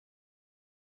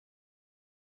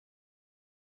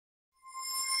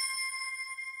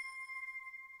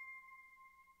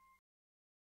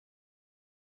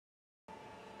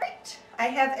I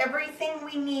have everything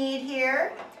we need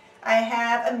here. I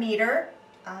have a meter.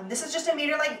 This is just a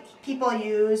meter like people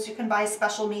use. You can buy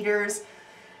special meters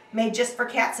made just for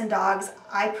cats and dogs.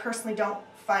 I personally don't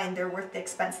find they're worth the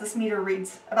expense. This meter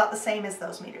reads about the same as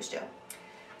those meters do.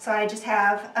 So I just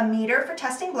have a meter for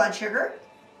testing blood sugar.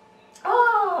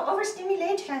 Oh,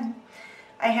 overstimulation.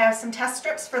 I have some test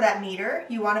strips for that meter.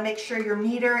 You want to make sure your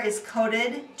meter is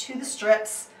coded to the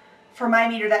strips. For my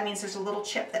meter, that means there's a little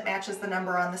chip that matches the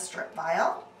number on the strip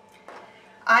vial.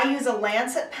 I use a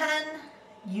lancet pen.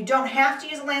 You don't have to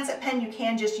use a lancet pen. You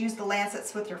can just use the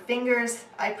lancets with your fingers.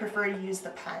 I prefer to use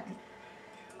the pen.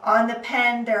 On the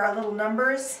pen, there are little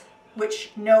numbers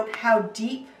which note how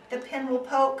deep the pin will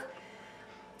poke.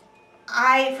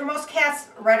 For most cats,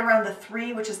 right around the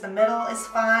 3, which is the middle, is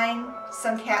fine.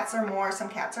 Some cats are more, some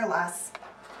cats are less.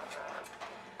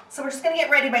 So we're just going to get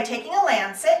ready by taking a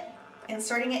lancet,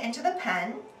 inserting it into the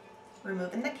pen,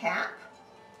 removing the cap,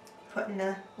 putting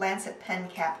the lancet pen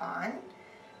cap on.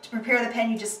 To prepare the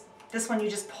pen, this one you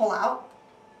just pull out.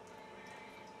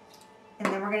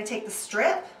 And then we're going to take the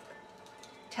strip,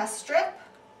 test strip.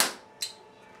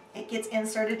 It gets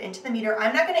inserted into the meter.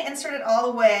 I'm not going to insert it all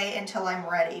the way until I'm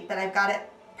ready, but I've got it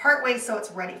part way so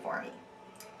it's ready for me.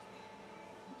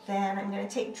 Then I'm going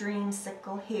to take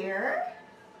Dreamsicle here.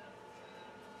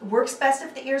 It works best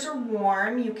if the ears are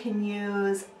warm. You can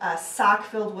use a sock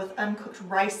filled with uncooked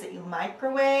rice that you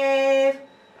microwave,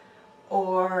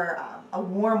 or a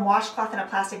warm washcloth in a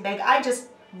plastic bag. I just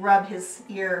rub his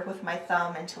ear with my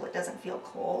thumb until it doesn't feel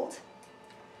cold.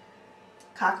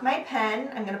 Cock my pen.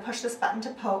 I'm going to push this button to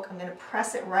poke. I'm going to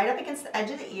press it right up against the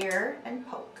edge of the ear and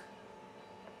poke.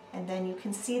 And then you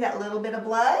can see that little bit of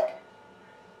blood.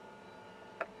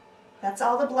 That's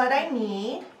all the blood I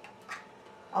need.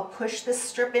 I'll push this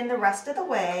strip in the rest of the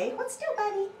way. What still,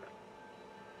 buddy?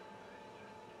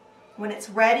 When it's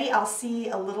ready, I'll see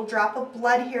a little drop of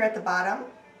blood here at the bottom.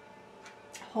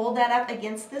 Hold that up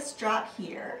against this drop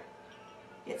here.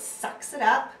 It sucks it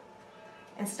up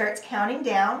and starts counting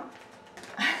down.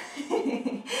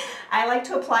 I like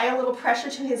to apply a little pressure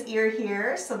to his ear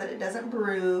here so that it doesn't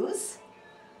bruise.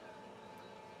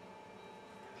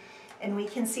 And we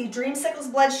can see Dreamsicle's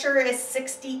blood sugar is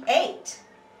 68.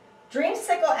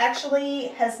 Dreamsicle actually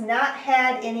has not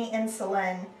had any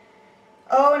insulin,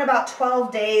 in about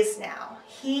 12 days now.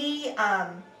 He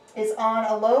is on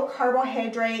a low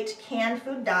carbohydrate canned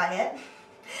food diet,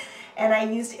 and I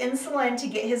used insulin to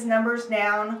get his numbers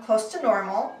down close to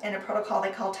normal in a protocol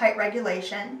they call tight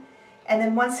regulation. And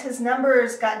then once his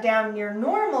numbers got down near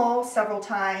normal several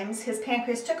times, his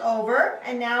pancreas took over,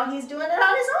 and now he's doing it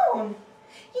on his own.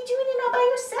 You're doing it all by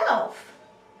yourself.